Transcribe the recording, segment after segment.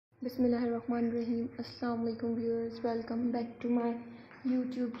Bismillahirrahmanirrahim. Assalamu alaikum viewers. Welcome back to my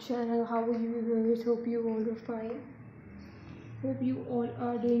YouTube channel. How are you viewers? Hope you all are fine. Hope you all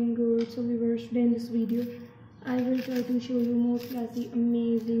are doing good. So viewers, today in this video I will try to show you most classy,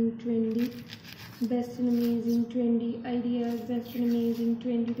 amazing, trendy, best and amazing trendy ideas, best and amazing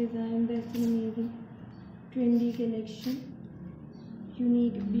trendy design, best and amazing trendy collection,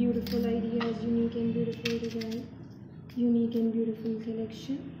 unique beautiful ideas, unique and beautiful design, unique and beautiful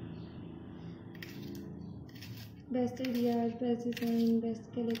collection, best ideas, best design, best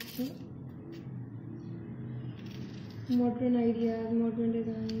collection, modern ideas, modern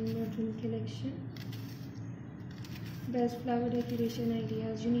design, modern collection, best flower decoration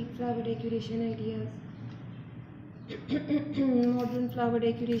ideas, unique flower decoration ideas, modern flower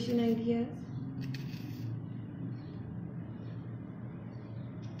decoration ideas,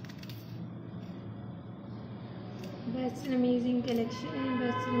 best and amazing collection and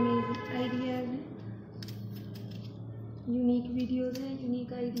best and amazing ideas हैं, unique videos हैं,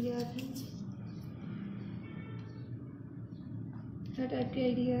 unique ideas हैं, हर type के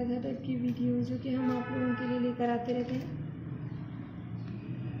ideas, हर type की videos जो कि हम आप लोगों के लिए लेकर आते रहते हैं।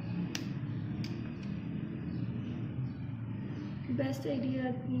 Best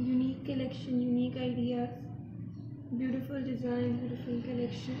ideas, unique collection, unique ideas, beautiful design, beautiful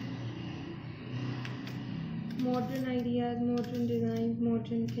collection, modern ideas, modern design,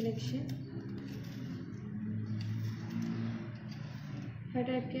 modern collection, हर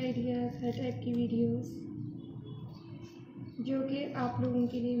टाइप के आइडियाज़, हर टाइप की वीडियोस जो कि आप लोगों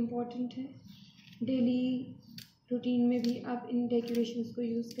के लिए इम्पोर्टेंट है। डेली रूटीन में भी आप इन डेकोरेशंस को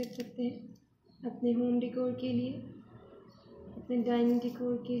यूज़ कर सकते हैं अपने होम डेकोर के लिए, अपने डाइनिंग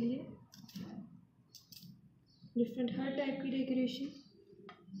डेकोर के लिए, डिफरेंट हर टाइप की डेकोरेशन,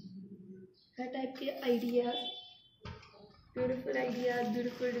 हर टाइप के ideas, beautiful ideas,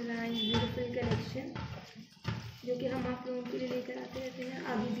 beautiful design, beautiful collection जो कि हम आप लोगों के लिए लेकर आते रहते हैं,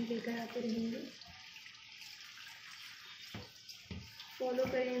 आगे भी लेकर आते रहेंगे। फॉलो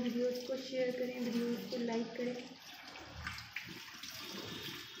करें वीडियोस को, शेयर करें वीडियोस को, लाइक करें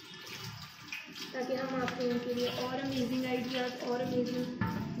ताकि हम आप लोगों के लिए और अमेजिंग आइडियाज़ और अमेजिंग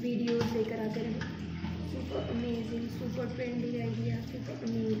वीडियोस लेकर आते रहें। Super amazing, super trendy idea, super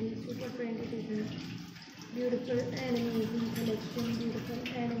amazing, super trendy design, beautiful and amazing collection, beautiful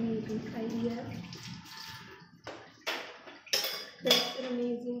and amazing ideas, best and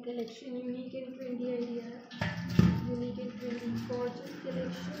amazing collection, unique and trendy ideas, unique and trendy gorgeous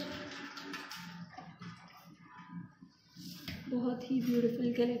collection, बहुत ही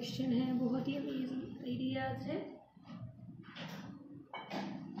beautiful collection है, बहुत ही amazing ideas है,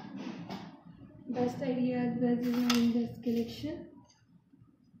 best ideas, best design, best collection.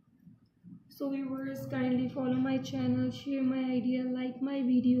 So viewers, kindly follow my channel, share my idea, like my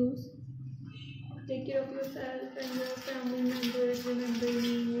videos. Take care of yourself and your family members. Remember me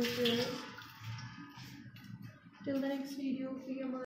in your prayers. Till the next video,